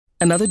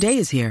Another day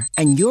is here,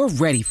 and you're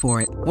ready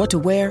for it. What to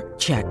wear?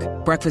 Check.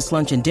 Breakfast,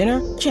 lunch, and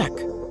dinner? Check.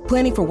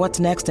 Planning for what's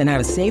next and how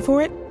to save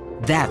for it?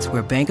 That's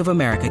where Bank of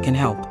America can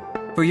help.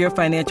 For your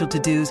financial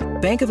to-dos,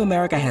 Bank of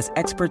America has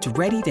experts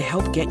ready to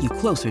help get you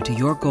closer to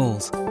your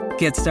goals.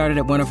 Get started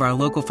at one of our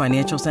local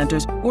financial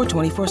centers or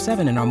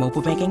 24/7 in our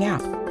mobile banking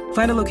app.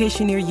 Find a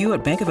location near you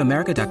at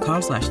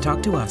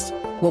bankofamerica.com/talktous.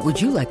 What would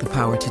you like the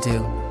power to do?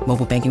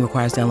 Mobile banking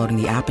requires downloading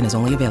the app and is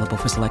only available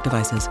for select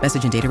devices.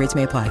 Message and data rates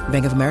may apply.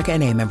 Bank of America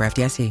N.A., member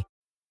FDIC.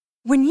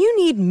 When you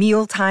need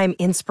mealtime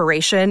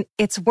inspiration,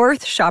 it's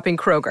worth shopping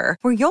Kroger,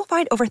 where you'll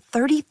find over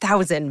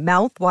 30,000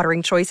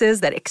 mouth-watering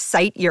choices that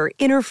excite your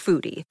inner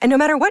foodie. And no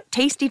matter what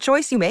tasty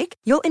choice you make,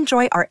 you'll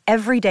enjoy our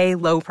everyday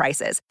low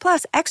prices,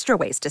 plus extra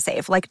ways to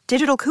save, like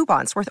digital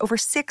coupons worth over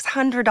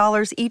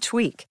 $600 each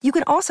week. You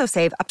can also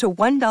save up to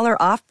 $1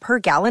 off per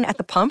gallon at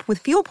the pump with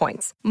fuel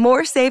points.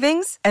 More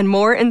savings and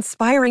more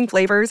inspiring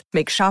flavors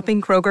make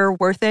shopping Kroger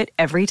worth it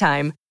every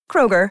time.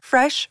 Kroger,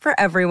 fresh for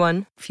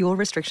everyone. Fuel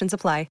restrictions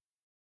apply.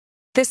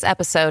 This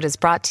episode is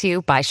brought to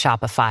you by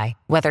Shopify.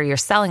 Whether you're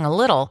selling a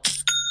little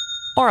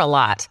or a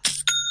lot,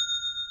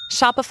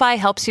 Shopify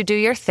helps you do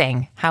your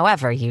thing,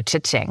 however you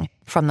cha-ching.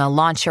 From the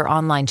launch your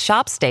online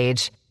shop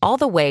stage, all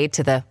the way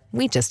to the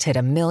we just hit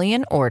 1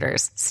 million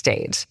orders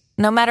stage.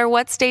 No matter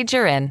what stage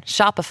you're in,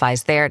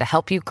 Shopify's there to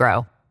help you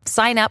grow.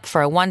 Sign up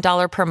for a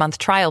 $1 per month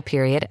trial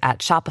period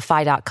at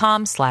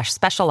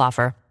shopify.com/special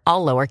offer,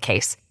 all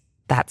lowercase.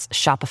 That's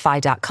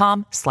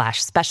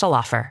shopify.com/special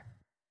offer.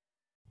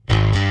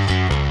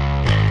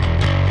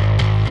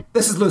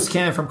 This is Loose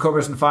Cannon from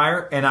Cobras and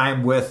Fire, and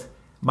I'm with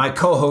my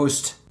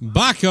co-host,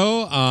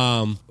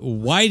 Baco.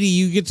 Why do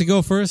you get to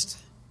go first?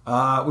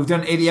 We've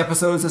done 80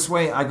 episodes this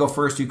way. I go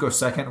first, you go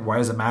second. Why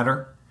does it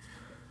matter?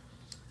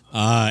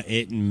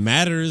 It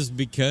matters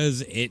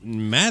because it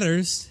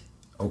matters.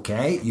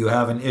 Okay, you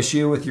have an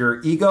issue with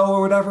your ego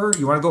or whatever?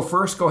 You want to go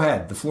first? Go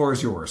ahead. The floor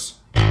is yours.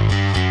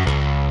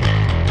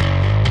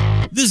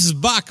 This is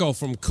Baco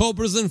from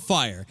Cobras and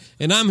Fire,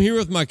 and I'm here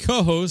with my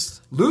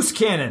co-host, Loose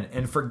Cannon.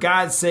 And for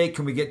God's sake,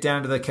 can we get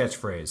down to the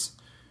catchphrase?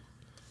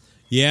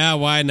 Yeah,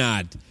 why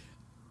not?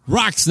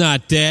 Rock's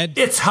not dead.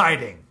 It's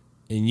hiding.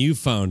 And you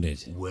found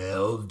it.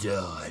 Well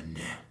done.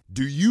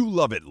 Do you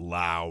love it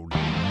loud?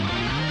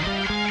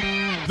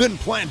 Then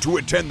plan to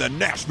attend the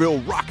Nashville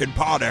Rock and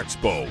Pod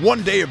Expo,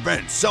 one-day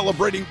event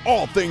celebrating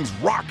all things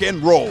rock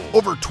and roll.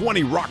 Over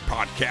 20 rock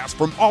podcasts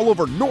from all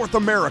over North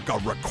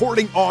America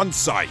recording on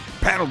site.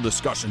 Panel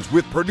discussions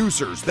with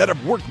producers that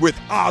have worked with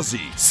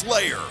Ozzy,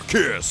 Slayer,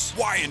 Kiss,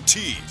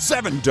 Y&T,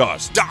 Seven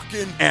Dust,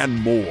 Dokken, and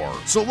more.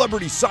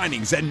 Celebrity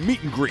signings and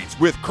meet and greets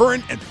with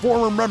current and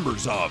former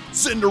members of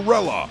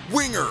Cinderella,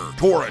 Winger,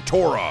 Tora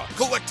Tora,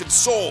 Collected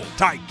Soul,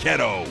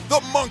 Taiketo,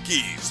 The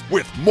Monkees,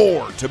 with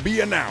more to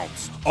be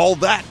announced. All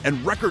that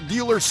and record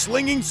dealers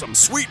slinging some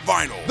sweet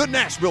vinyl. The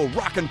Nashville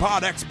Rock and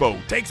Pod Expo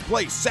takes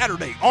place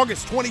Saturday,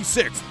 August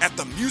 26th at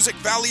the Music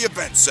Valley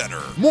Event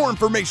Center. More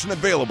information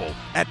available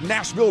at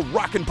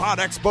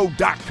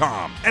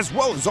NashvilleRockandPodExpo.com, as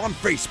well as on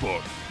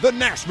Facebook. The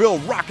Nashville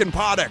Rock and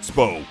Pod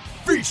Expo.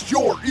 Feast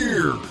your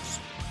ears.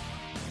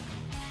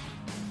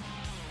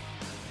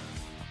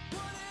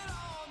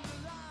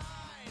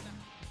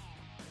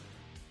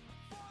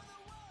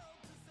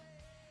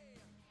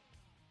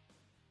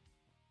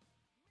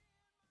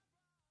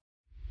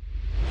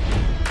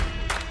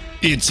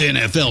 It's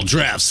NFL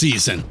draft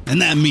season,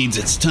 and that means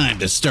it's time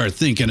to start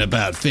thinking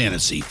about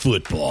fantasy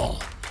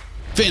football.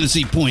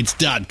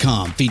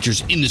 FantasyPoints.com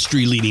features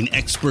industry-leading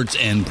experts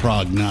and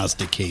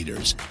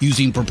prognosticators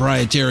using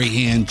proprietary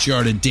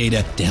hand-charted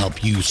data to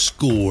help you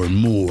score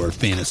more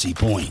fantasy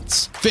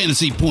points.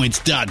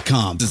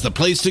 FantasyPoints.com is the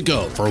place to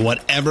go for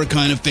whatever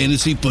kind of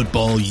fantasy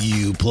football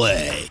you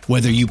play.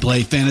 Whether you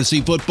play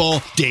fantasy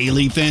football,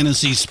 daily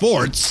fantasy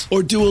sports,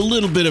 or do a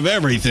little bit of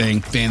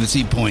everything,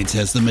 Fantasy Points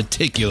has the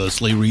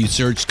meticulously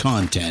researched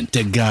content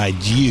to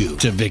guide you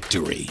to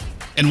victory.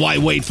 And why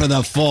wait for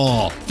the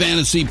fall?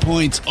 Fantasy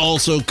Points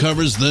also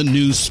covers the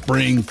new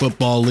spring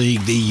football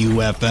league, the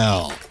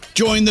UFL.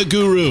 Join the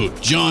guru,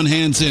 John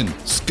Hansen,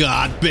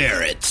 Scott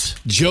Barrett,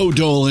 Joe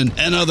Dolan,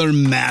 and other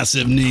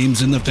massive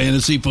names in the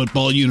fantasy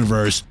football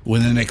universe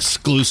with an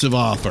exclusive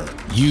offer.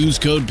 Use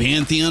code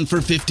Pantheon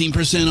for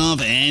 15% off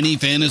any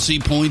Fantasy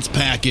Points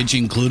package,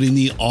 including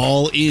the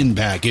all-in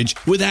package,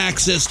 with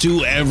access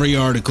to every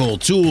article,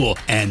 tool,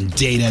 and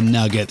data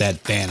nugget that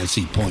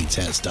Fantasy Points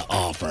has to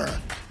offer.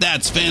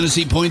 That's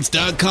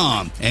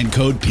FantasyPoints.com and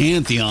code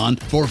Pantheon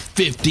for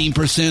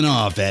 15%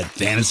 off at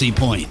Fantasy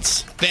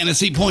Points.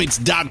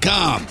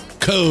 FantasyPoints.com,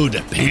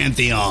 code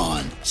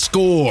Pantheon.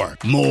 Score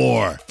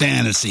more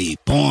fantasy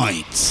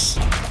points.